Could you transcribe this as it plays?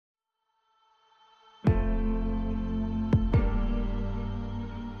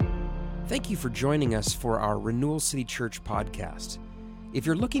Thank you for joining us for our Renewal City Church podcast. If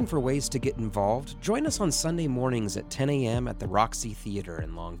you're looking for ways to get involved, join us on Sunday mornings at 10 a.m. at the Roxy Theater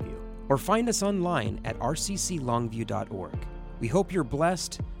in Longview, or find us online at rcclongview.org. We hope you're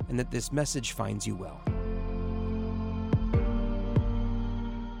blessed and that this message finds you well.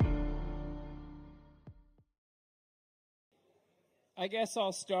 I guess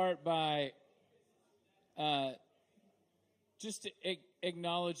I'll start by just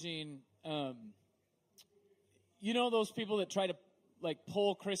acknowledging, those people that try to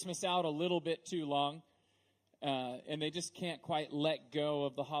pull Christmas out a little bit too long, and they just can't quite let go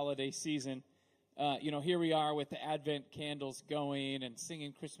of the holiday season. Here we are with the Advent candles going and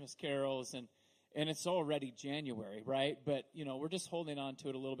singing Christmas carols, and it's already January, right? But, we're just holding on to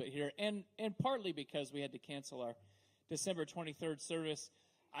it a little bit here, and partly because we had to cancel our December 23rd service.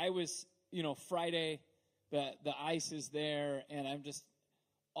 I was, Friday, the ice is there, and I'm just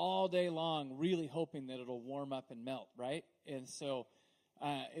all day long really hoping that it'll warm up and melt, right? And so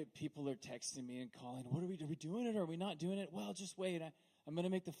people are texting me and calling, are we doing it or are we not doing it? Well, just wait. I'm going to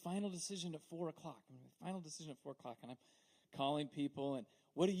make the final decision at 4 o'clock. And I'm calling people, and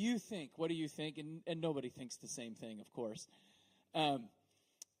what do you think? What do you think? And nobody thinks the same thing, of course.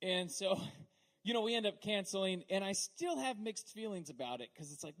 And so, we end up canceling, and I still have mixed feelings about it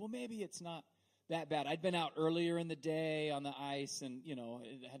because it's like, well, maybe it's not that bad. I'd been out earlier in the day on the ice, and,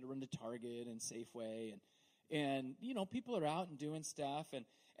 I had to run to Target and Safeway, and people are out and doing stuff, and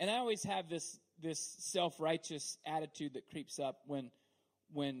I always have this self-righteous attitude that creeps up when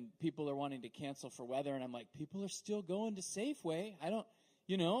people are wanting to cancel for weather, and I'm like, people are still going to Safeway. I don't,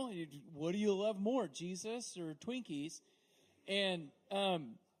 what do you love more, Jesus or Twinkies? And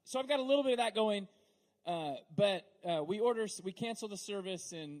so I've got a little bit of that going, but we cancel the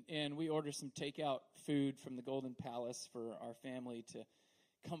service, and we order some takeout food from the Golden Palace for our family to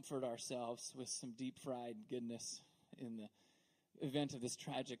comfort ourselves with some deep fried goodness in the event of this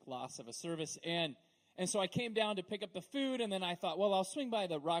tragic loss of a service. And so I came down to pick up the food, and then I thought, well, I'll swing by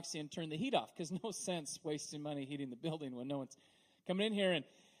the Roxy and turn the heat off, because no sense wasting money heating the building when no one's coming in here.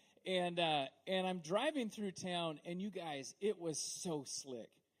 And I'm driving through town, and you guys, it was so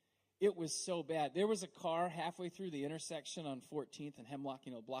slick. It was so bad. There was a car halfway through the intersection on 14th and Hemlock,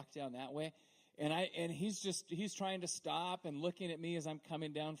 blocked down that way. And he's trying to stop and looking at me as I'm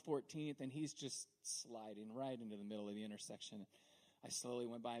coming down 14th, and he's just sliding right into the middle of the intersection. I slowly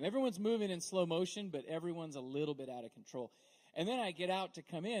went by him. Everyone's moving in slow motion, but everyone's a little bit out of control. And then I get out to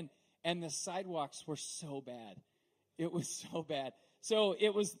come in, and the sidewalks were so bad. It was so bad. So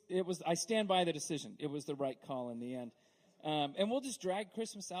it was. I stand by the decision. It was the right call in the end. And we'll just drag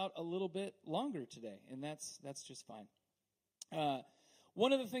Christmas out a little bit longer today, and that's just fine.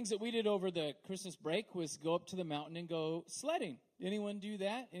 One of the things that we did over the Christmas break was go up to the mountain and go sledding. Anyone do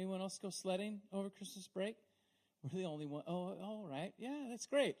that? Anyone else go sledding over Christmas break? We're the only one. Oh, all right. Yeah, that's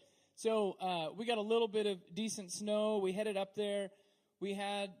great. So we got a little bit of decent snow. We headed up there. We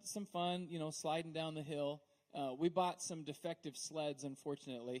had some fun, sliding down the hill. We bought some defective sleds,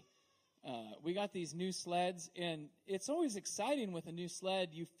 unfortunately. We got these new sleds, and it's always exciting with a new sled.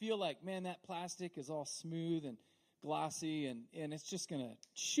 You feel like, man, that plastic is all smooth and glossy, and it's just going to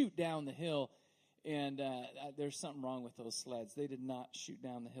shoot down the hill, and there's something wrong with those sleds. They did not shoot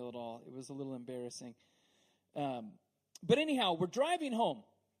down the hill at all. It was a little embarrassing. But anyhow, we're driving home.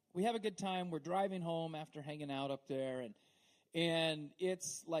 We have a good time. We're driving home after hanging out up there, and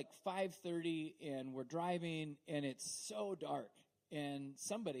it's like 5:30, and we're driving, and it's so dark. And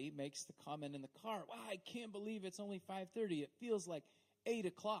somebody makes the comment in the car, wow, I can't believe it's only 5:30. It feels like 8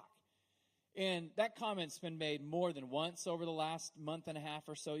 o'clock. And that comment's been made more than once over the last month and a half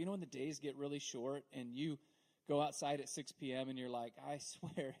or so. When the days get really short and you go outside at 6 p.m. and you're like, I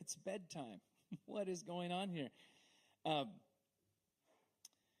swear, it's bedtime. What is going on here?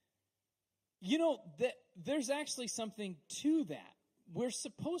 There's actually something to that. We're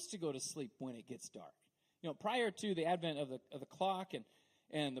supposed to go to sleep when it gets dark. Prior to the advent of the clock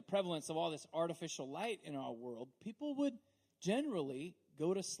and the prevalence of all this artificial light in our world, people would generally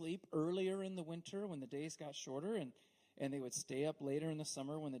go to sleep earlier in the winter when the days got shorter, and they would stay up later in the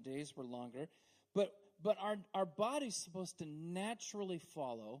summer when the days were longer. But our body's supposed to naturally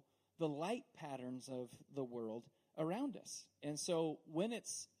follow the light patterns of the world around us. And so when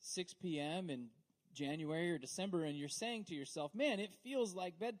it's 6 p.m. in January or December and you're saying to yourself, man, it feels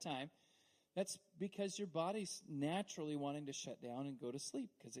like bedtime, that's because your body's naturally wanting to shut down and go to sleep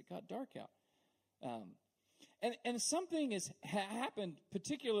because it got dark out. And something has happened,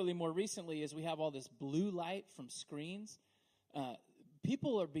 particularly more recently, as we have all this blue light from screens.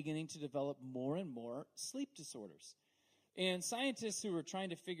 People are beginning to develop more and more sleep disorders. And scientists who are trying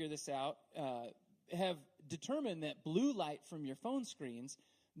to figure this out have determined that blue light from your phone screens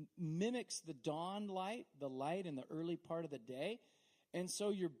mimics the dawn light, the light in the early part of the day. And so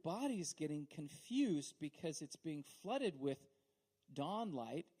your body's getting confused because it's being flooded with dawn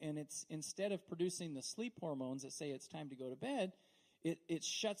light, and it's, instead of producing the sleep hormones that say it's time to go to bed, it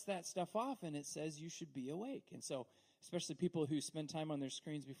shuts that stuff off, and it says you should be awake. And so especially people who spend time on their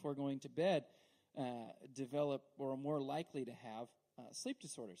screens before going to bed develop or are more likely to have sleep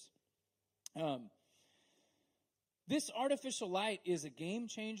disorders. This artificial light is a game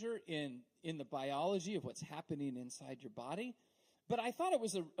changer in the biology of what's happening inside your body. But I thought it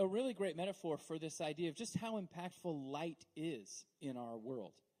was a really great metaphor for this idea of just how impactful light is in our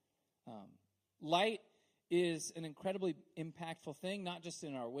world. Light is an incredibly impactful thing, not just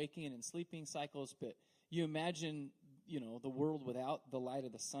in our waking and sleeping cycles, but you imagine, the world without the light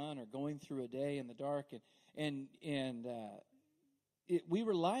of the sun, or going through a day in the dark, and we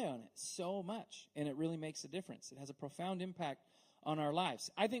rely on it so much, and it really makes a difference. It has a profound impact on our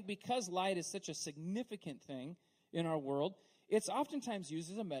lives. I think because light is such a significant thing in our world, it's oftentimes used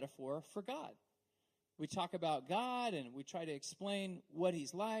as a metaphor for God. We talk about God, and we try to explain what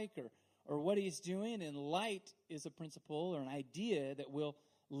he's like or what he's doing, and light is a principle or an idea that we'll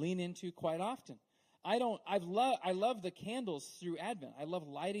lean into quite often. I love the candles through Advent. I love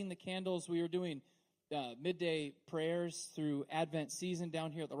lighting the candles. We were doing midday prayers through Advent season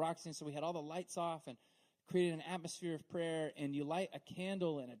down here at the Roxy, so we had all the lights off and created an atmosphere of prayer, and you light a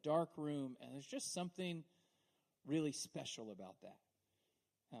candle in a dark room, and there's just something really special about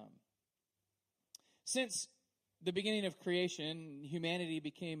that. Since the beginning of creation, humanity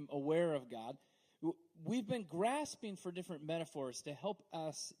became aware of God. We've been grasping for different metaphors to help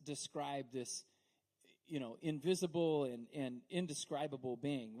us describe this, invisible and indescribable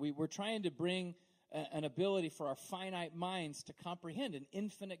being. We're trying to bring an ability for our finite minds to comprehend an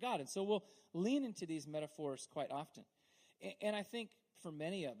infinite God. And so we'll lean into these metaphors quite often. And I think for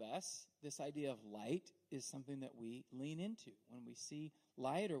many of us, this idea of light is something that we lean into. When we see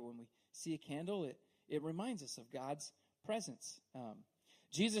light or when we see a candle, it reminds us of God's presence.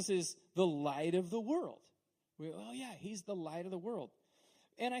 Jesus is the light of the world. He's the light of the world.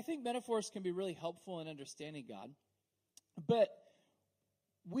 And I think metaphors can be really helpful in understanding God. But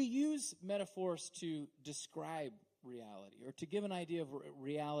we use metaphors to describe reality or to give an idea of what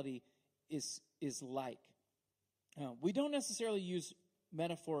reality is like. We don't necessarily use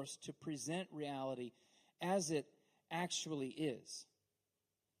metaphors to present reality as it actually is.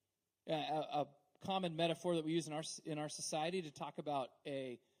 A common metaphor that we use in our society to talk about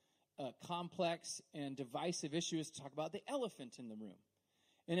a complex and divisive issue is to talk about the elephant in the room.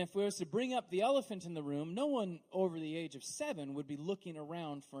 And if we was to bring up the elephant in the room, no one over the age of 7 would be looking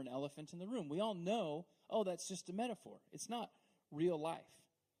around for an elephant in the room. We all know, that's just a metaphor. It's not real life.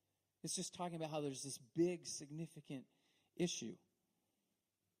 It's just talking about how there's this big, significant issue.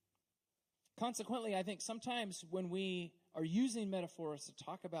 Consequently, I think sometimes when we are using metaphors to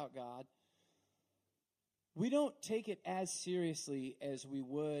talk about God, we don't take it as seriously as we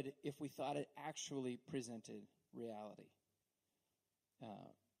would if we thought it actually presented reality.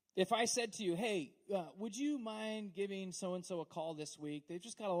 If I said to you, hey, would you mind giving so-and-so a call this week? They've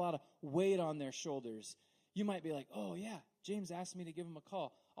just got a lot of weight on their shoulders. You might be like, oh, yeah, James asked me to give him a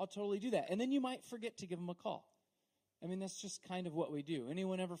call. I'll totally do that. And then you might forget to give them a call. I mean, that's just kind of what we do.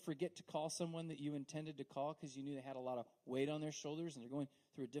 Anyone ever forget to call someone that you intended to call because you knew they had a lot of weight on their shoulders and they're going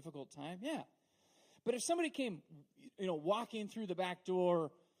through a difficult time? Yeah. But if somebody came, walking through the back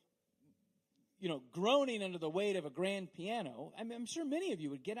door, groaning under the weight of a grand piano, I'm sure many of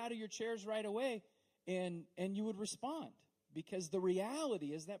you would get out of your chairs right away and you would respond, because the reality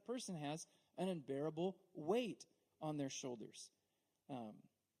is that person has an unbearable weight on their shoulders.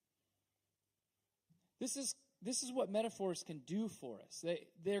 This is what metaphors can do for us.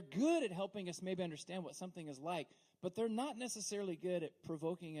 They're good at helping us maybe understand what something is like, but they're not necessarily good at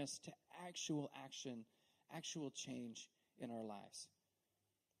provoking us to actual action, actual change in our lives.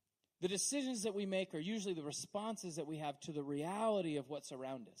 The decisions that we make are usually the responses that we have to the reality of what's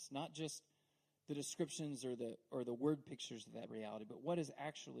around us, not just the descriptions or the word pictures of that reality, but what is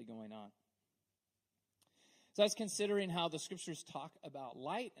actually going on. So I was considering how the scriptures talk about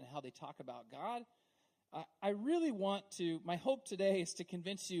light and how they talk about God. I really my hope today is to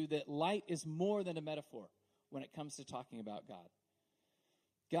convince you that light is more than a metaphor when it comes to talking about God.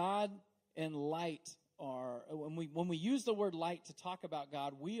 God and light are, when we use the word light to talk about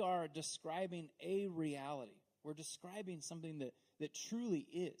God, we are describing a reality. We're describing something that truly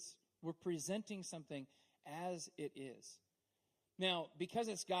is. We're presenting something as it is. Now, because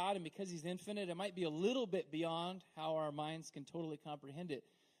it's God and because he's infinite, it might be a little bit beyond how our minds can totally comprehend it.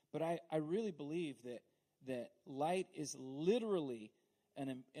 But I really believe that light is literally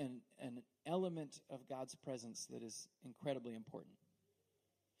an element of God's presence that is incredibly important.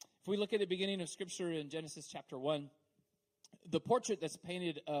 If we look at the beginning of Scripture in Genesis chapter 1, the portrait that's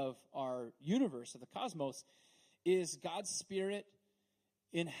painted of our universe, of the cosmos, is God's Spirit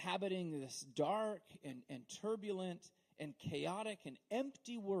inhabiting this dark and turbulent and chaotic and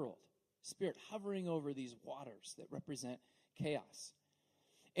empty world. Spirit hovering over these waters that represent chaos.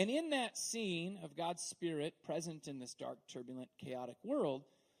 And in that scene of God's Spirit present in this dark, turbulent, chaotic world,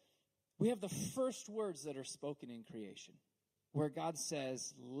 we have the first words that are spoken in creation, where God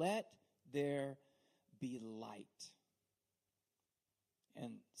says, "Let there be light."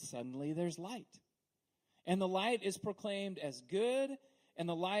 And suddenly there's light. And the light is proclaimed as good. And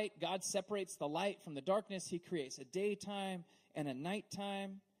the light, God separates the light from the darkness. He creates a daytime and a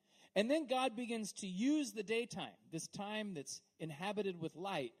nighttime. And then God begins to use the daytime, this time that's inhabited with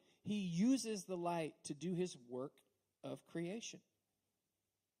light. He uses the light to do his work of creation.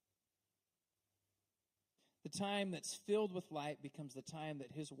 The time that's filled with light becomes the time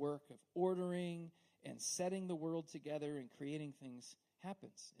that his work of ordering and setting the world together and creating things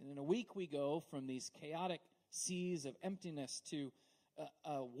happens. And in a week we go from these chaotic seas of emptiness to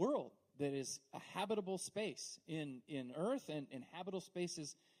a world that is a habitable space in earth and habitable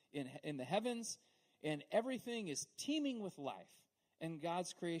spaces in the heavens, and everything is teeming with life, and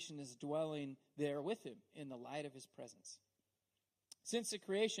God's creation is dwelling there with him in the light of his presence. Since the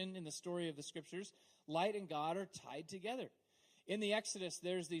creation in the story of the Scriptures, light and God are tied together. In the Exodus,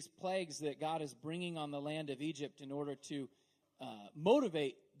 there's these plagues that God is bringing on the land of Egypt in order to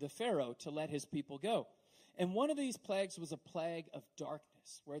motivate the Pharaoh to let his people go. And one of these plagues was a plague of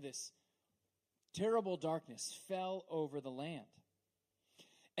darkness, where this terrible darkness fell over the land.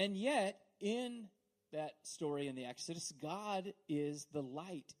 And yet, in that story in the Exodus, God is the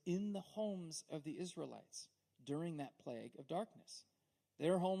light in the homes of the Israelites during that plague of darkness.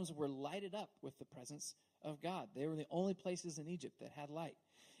 Their homes were lighted up with the presence of God. They were the only places in Egypt that had light.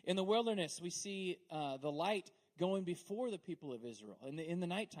 In the wilderness, we see the light going before the people of Israel in the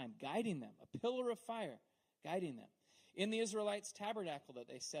nighttime, guiding them, a pillar of fire guiding them. In the Israelites' tabernacle that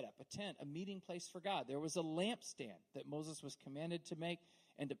they set up, a tent, a meeting place for God, there was a lampstand that Moses was commanded to make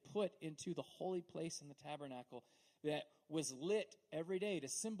and to put into the holy place in the tabernacle that was lit every day to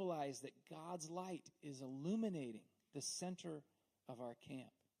symbolize that God's light is illuminating the center of our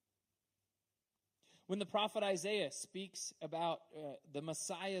camp. When the prophet Isaiah speaks about the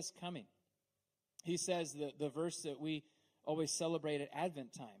Messiah's coming, he says the verse that we always celebrate at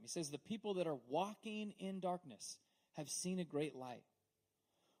Advent time. He says, "The people that are walking in darkness have seen a great light."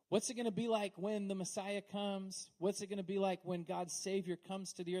 What's it going to be like when the Messiah comes? What's it going to be like when God's Savior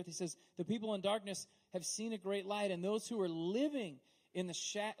comes to the earth? He says, the people in darkness have seen a great light, and those who are living in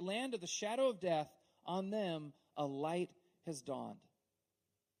the land of the shadow of death, on them a light has dawned.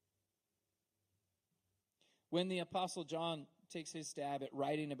 When the Apostle John takes his stab at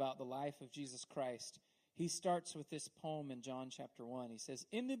writing about the life of Jesus Christ, he starts with this poem in John chapter 1. He says,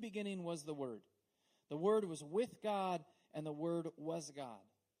 "In the beginning was the Word. The Word was with God, and the Word was God.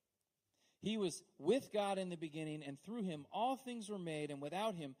 He was with God in the beginning, and through him all things were made, and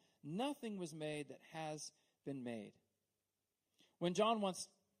without him nothing was made that has been made." When John wants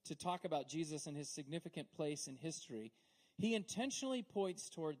to talk about Jesus and his significant place in history, he intentionally points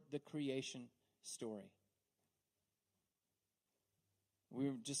toward the creation story. We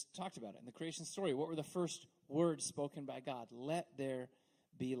just talked about it. In the creation story, what were the first words spoken by God? Let there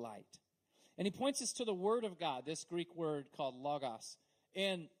be light. And he points us to the Word of God, this Greek word called logos.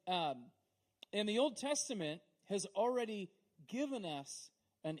 And the Old Testament has already given us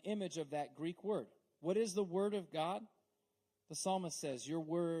an image of that Greek word. What is the Word of God? The psalmist says, "Your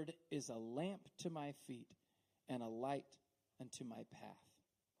word is a lamp to my feet and a light unto my path."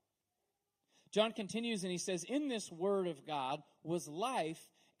 John continues and he says, "In this Word of God was life,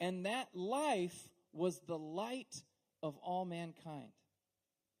 and that life was the light of all mankind.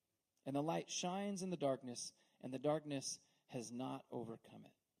 And the light shines in the darkness, and the darkness has not overcome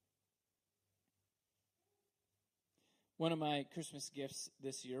it." One of my Christmas gifts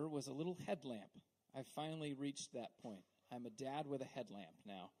this year was a little headlamp. I finally reached that point. I'm a dad with a headlamp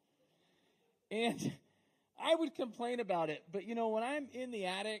now. And I would complain about it, but when I'm in the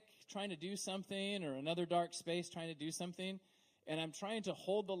attic trying to do something, or another dark space trying to do something, and I'm trying to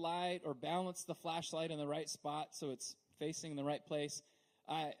hold the light or balance the flashlight in the right spot so it's facing the right place,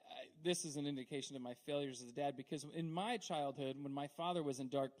 this is an indication of my failures as a dad, because in my childhood, when my father was in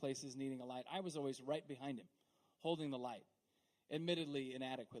dark places needing a light, I was always right behind him, holding the light. admittedly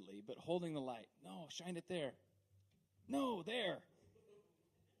inadequately, but holding the light. No, shine it there. No, there.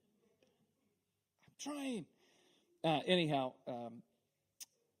 I'm trying. Anyhow,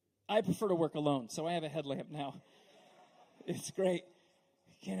 I prefer to work alone, so I have a headlamp now. It's great.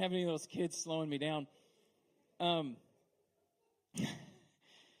 Can't have any of those kids slowing me down.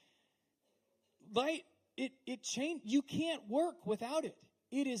 Light, it changed. You can't work without it.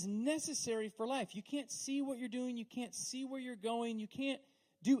 It is necessary for life. You can't see what you're doing. You can't see where you're going. You can't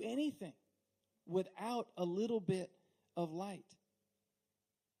do anything without a little bit of light.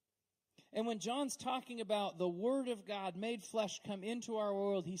 And when John's talking about the Word of God made flesh come into our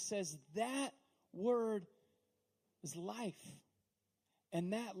world, he says that Word is life.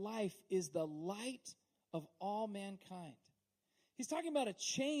 And that life is the light of all mankind. He's talking about a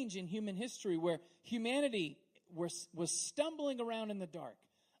change in human history where humanity was stumbling around in the dark,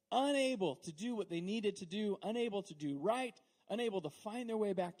 unable to do what they needed to do, unable to do right, unable to find their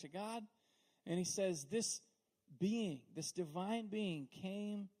way back to God. And he says this being, this divine being,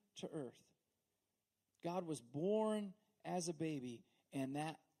 came to earth. God was born as a baby, and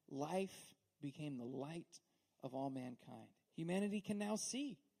that life became the light of all mankind. Humanity can now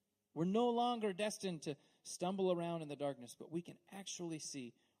see. We're no longer destined to stumble around in the darkness, but we can actually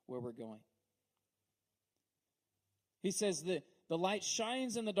see where we're going. He says that the light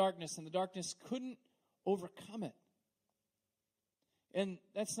shines in the darkness, and the darkness couldn't overcome it. And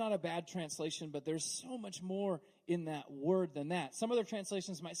that's not a bad translation, but there's so much more in that word than that. Some other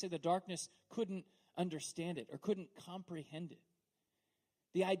translations might say the darkness couldn't understand it or couldn't comprehend it.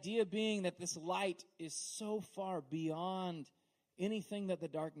 The idea being that this light is so far beyond anything that the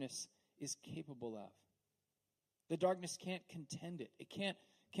darkness is capable of. The darkness can't contend it. It can't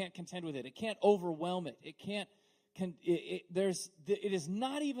contend with it. It can't overwhelm it. It is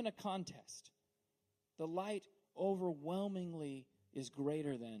not even a contest. The light overwhelmingly is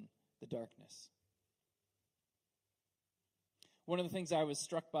greater than the darkness. One of the things I was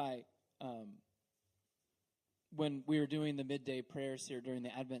struck by when we were doing the midday prayers here during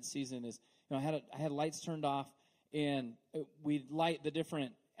the Advent season is, I had lights turned off, and we'd light the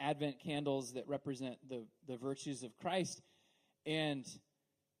different Advent candles that represent the virtues of Christ, and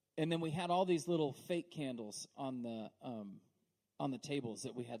then we had all these little fake candles on the tables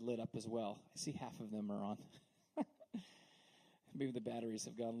that we had lit up as well. I see half of them are on. Maybe the batteries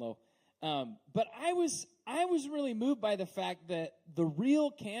have gone low. But I was really moved by the fact that the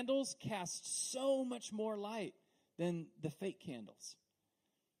real candles cast so much more light than the fake candles.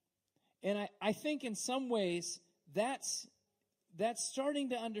 And I think in some ways that's starting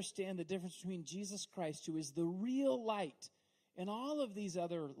to understand the difference between Jesus Christ, who is the real light, and all of these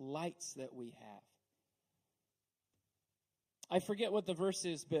other lights that we have. I forget what the verse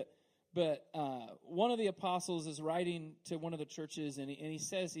is, but one of the apostles is writing to one of the churches, and he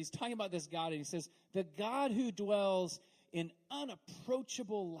says, he's talking about this God, and he says, the God who dwells in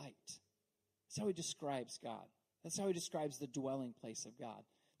unapproachable light. That's how he describes God. That's how he describes the dwelling place of God.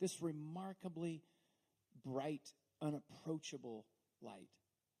 This remarkably bright, unapproachable light.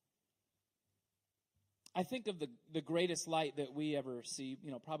 I think of the greatest light that we ever see,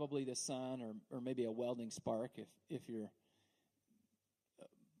 probably the sun or maybe a welding spark if you're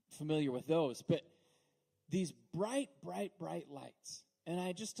familiar with those. But these bright, bright, bright lights. And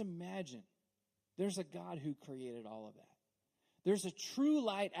I just imagine there's a God who created all of that. There's a true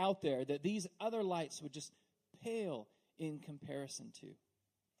light out there that these other lights would just pale in comparison to.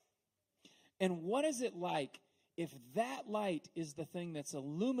 And what is it like if that light is the thing that's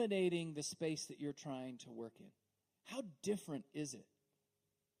illuminating the space that you're trying to work in? How different is it?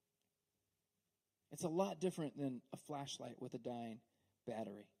 It's a lot different than a flashlight with a dying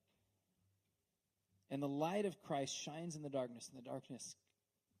battery. And the light of Christ shines in the darkness, and the darkness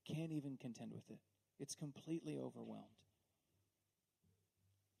can't even contend with it. It's completely overwhelmed.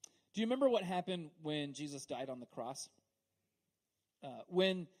 Do you remember what happened when Jesus died on the cross?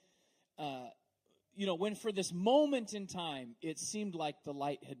 When for this moment in time, it seemed like the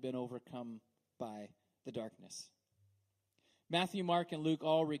light had been overcome by the darkness. Matthew, Mark, and Luke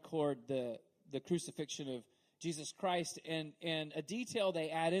all record the crucifixion of Jesus Christ, and a detail they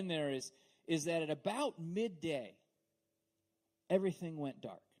add in there is that at about midday, everything went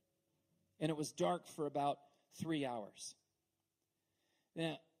dark. And it was dark for about 3 hours.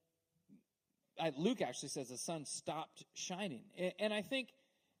 Now, Luke actually says the sun stopped shining. And I think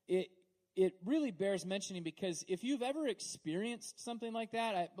it really bears mentioning, because if you've ever experienced something like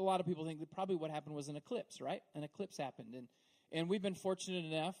that, a lot of people think that probably what happened was an eclipse, right? An eclipse happened. And we've been fortunate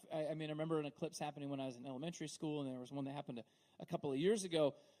enough. I remember an eclipse happening when I was in elementary school, and there was one that happened a couple of years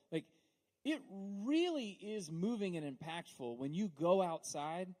ago. Like, It really is moving and impactful when you go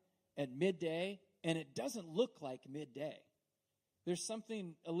outside at midday and it doesn't look like midday. There's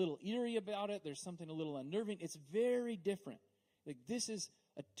something a little eerie about it. There's something a little unnerving. It's very different. Like, this is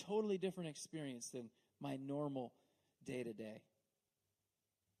a totally different experience than my normal day-to-day.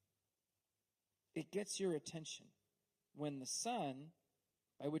 It gets your attention when the sun,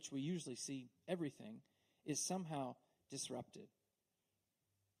 by which we usually see everything, is somehow disrupted.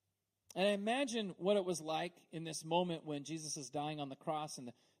 And I imagine what it was like in this moment when Jesus is dying on the cross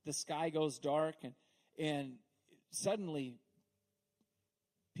and the sky goes dark and suddenly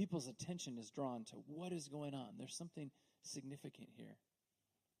people's attention is drawn to what is going on. There's something significant here.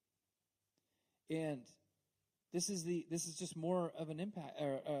 And this is just more of an impact,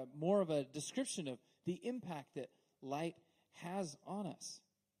 or more of a description of the impact that light has on us.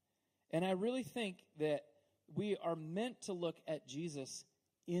 And I really think that we are meant to look at Jesus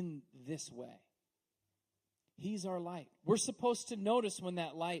in this way. He's our light. We're supposed to notice when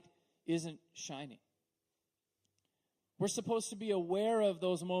that light isn't shining. We're supposed to be aware of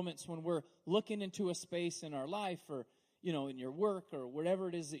those moments when we're looking into a space in our life, or, in your work, or whatever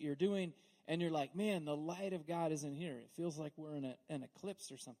it is that you're doing, and you're like, man, the light of God isn't here. It feels like we're in an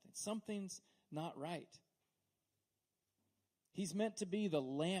eclipse or something. Something's not right. He's meant to be the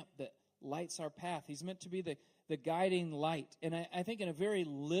lamp that lights our path. He's meant to be the guiding light. And I think in a very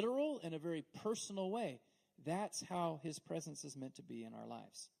literal and a very personal way, that's how his presence is meant to be in our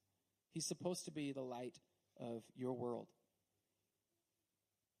lives. He's supposed to be the light of your world.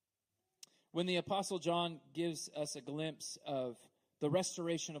 When the Apostle John gives us a glimpse of the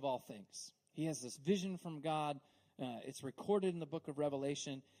restoration of all things, he has this vision from God. It's recorded in the book of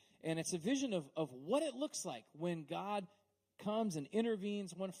Revelation. And it's a vision of what it looks like when God comes and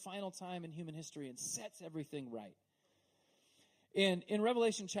intervenes one final time in human history and sets everything right. And in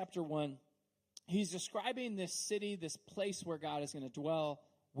Revelation chapter 1, he's describing this city, this place where God is going to dwell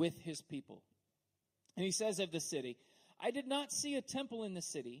with his people. And he says of the city, I did not see a temple in the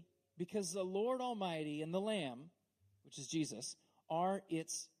city, because the Lord Almighty and the Lamb, which is Jesus, are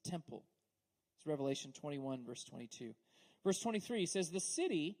its temple. It's Revelation 21, verse 22. Verse 23 says, the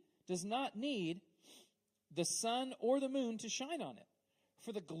city does not need the sun or the moon to shine on it,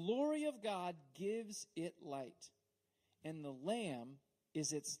 for the glory of God gives it light, and the Lamb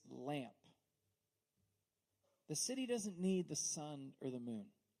is its lamp. The city doesn't need the sun or the moon.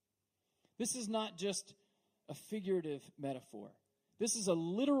 This is not just a figurative metaphor. This is a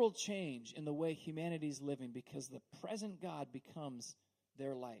literal change in the way humanity is living, because the present God becomes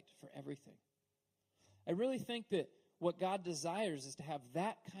their light for everything. I really think that what God desires is to have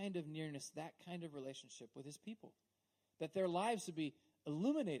that kind of nearness, that kind of relationship with his people, that their lives would be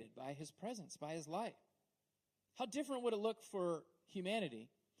illuminated by his presence, by his light. How different would it look for humanity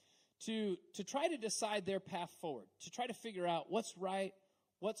to try to decide their path forward, to try to figure out what's right,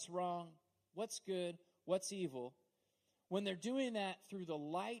 what's wrong, what's good, what's evil, when they're doing that through the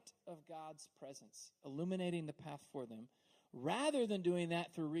light of God's presence, illuminating the path for them, rather than doing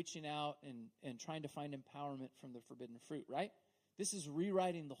that through reaching out and trying to find empowerment from the forbidden fruit, right? This is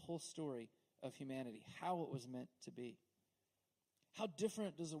rewriting the whole story of humanity, how it was meant to be. How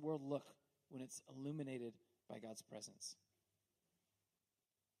different does the world look when it's illuminated by God's presence?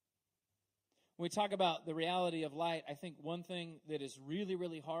 When we talk about the reality of light, I think one thing that is really,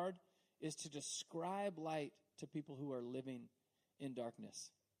 really hard is to describe light to people who are living in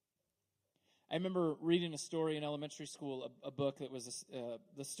darkness. I remember reading a story in elementary school, a book that was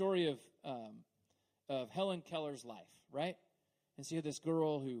the story of Helen Keller's life, right? And so you had this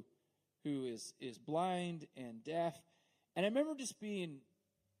girl who is blind and deaf. And I remember just being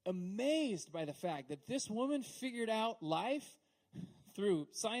amazed by the fact that this woman figured out life through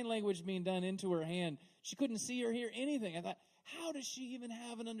sign language being done into her hand. She couldn't see or hear anything. I thought, how does she even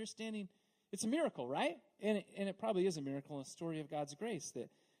have an understanding? It's a miracle, right? And it probably is a miracle, a story of God's grace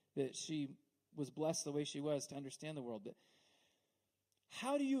that she was blessed the way she was to understand the world. But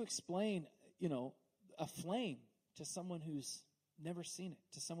how do you explain, a flame to someone who's never seen it,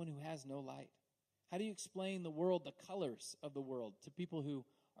 to someone who has no light? How do you explain the world, the colors of the world, to people who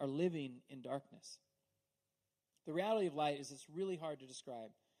are living in darkness? The reality of light is it's really hard to describe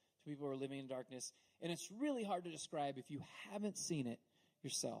to people who are living in darkness, and it's really hard to describe if you haven't seen it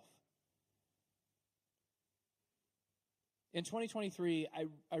yourself. In 2023,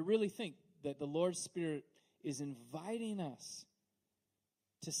 I really think that the Lord's Spirit is inviting us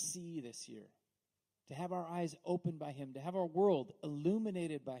to see this year, to have our eyes opened by him, to have our world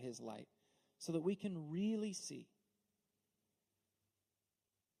illuminated by his light, so that we can really see.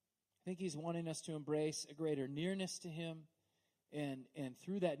 I think he's wanting us to embrace a greater nearness to him and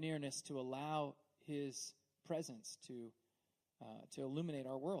through that nearness to allow his presence to illuminate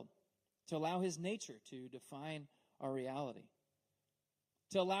our world, to allow his nature to define our reality,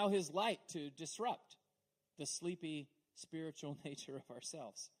 to allow his light to disrupt the sleepy spiritual nature of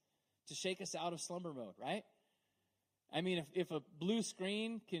ourselves, to shake us out of slumber mode, right? I mean, if a blue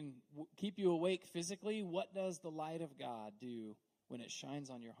screen can keep you awake physically, what does the light of God do when it shines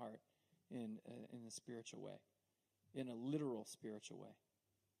on your heart in a spiritual way, in a literal spiritual way?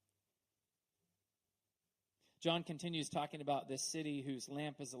 John continues talking about this city whose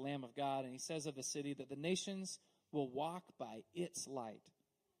lamp is the Lamb of God, and he says of the city that the nations will walk by its light.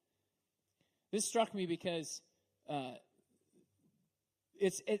 This struck me because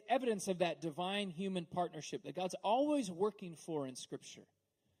it's evidence of that divine human partnership that God's always working for in Scripture.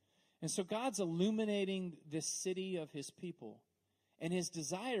 And so God's illuminating this city of his people. And his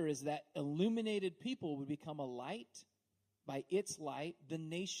desire is that illuminated people would become a light. By its light, the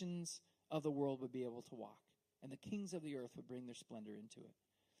nations of the world would be able to walk. And the kings of the earth would bring their splendor into it.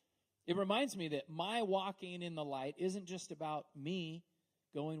 It reminds me that my walking in the light isn't just about me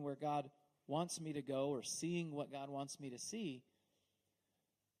going where God wants me to go or seeing what God wants me to see,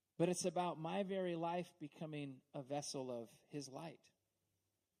 but it's about my very life becoming a vessel of his light.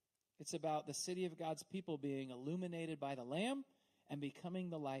 It's about the city of God's people being illuminated by the Lamb and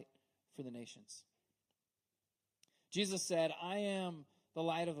becoming the light for the nations. Jesus said, I am the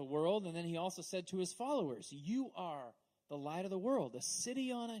light of the world. And then he also said to his followers, you are the light of the world, a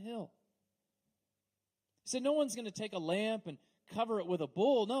city on a hill. He said no one's going to take a lamp and cover it with a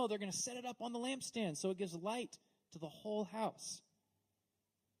bowl. No, they're going to set it up on the lampstand so it gives light to the whole house.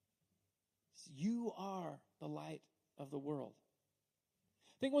 You are the light of the world.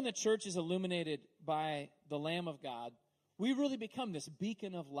 I think when the church is illuminated by the Lamb of God, we really become this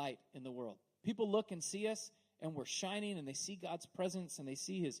beacon of light in the world. People look and see us, and we're shining, and they see God's presence, and they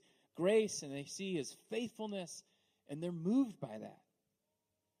see his grace, and they see his faithfulness, and they're moved by that.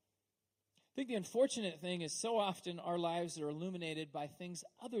 I think the unfortunate thing is so often our lives are illuminated by things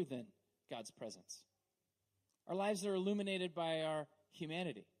other than God's presence. Our lives are illuminated by our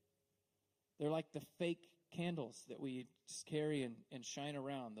humanity. They're like the fake candles that we just carry and shine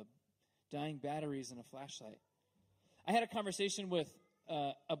around, the dying batteries in a flashlight. I had a conversation with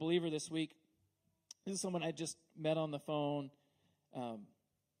a believer this week. This is someone I just met on the phone,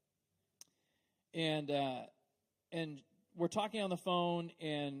 and we're talking on the phone,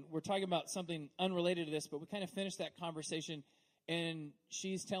 and we're talking about something unrelated to this, but we kind of finished that conversation, and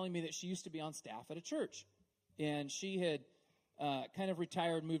she's telling me that she used to be on staff at a church, and she had kind of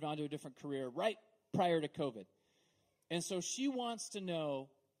retired, moved on to a different career right prior to COVID. And so she wants to know,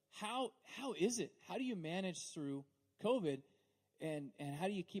 how is it? How do you manage through COVID, and how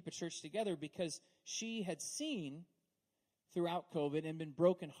do you keep a church together? Because she had seen throughout COVID and been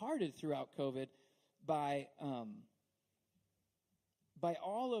brokenhearted throughout COVID by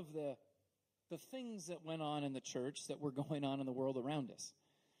all of the things that went on in the church that were going on in the world around us.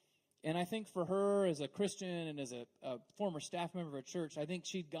 And I think for her as a Christian and as a former staff member of a church, I think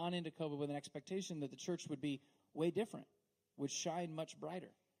she'd gone into COVID with an expectation that the church would be way different, would shine much brighter.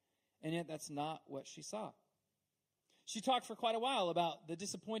 And yet that's not what she saw. She talked for quite a while about the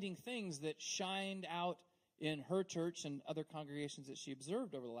disappointing things that shined out in her church and other congregations that she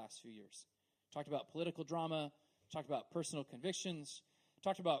observed over the last few years. Talked about political drama, talked about personal convictions,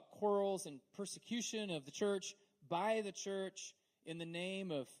 talked about quarrels and persecution of the church by the church in the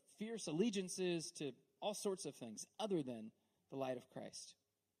name of fierce allegiances to all sorts of things other than the light of Christ.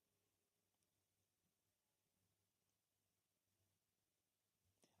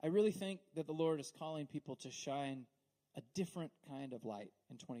 I really think that the Lord is calling people to shine a different kind of light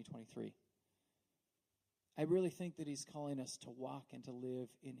in 2023. I really think that he's calling us to walk and to live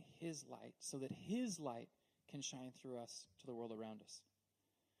in his light so that his light can shine through us to the world around us.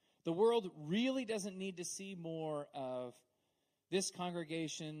 The world really doesn't need to see more of this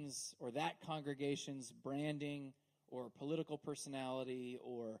congregation's or that congregation's branding or political personality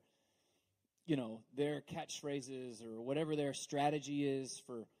or, their catchphrases or whatever their strategy is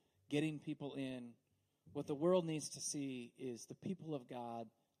for getting people in. What the world needs to see is the people of God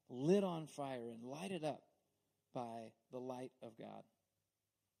lit on fire and lighted up by the light of God.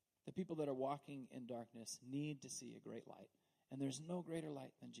 The people that are walking in darkness need to see a great light. And there's no greater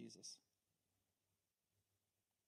light than Jesus.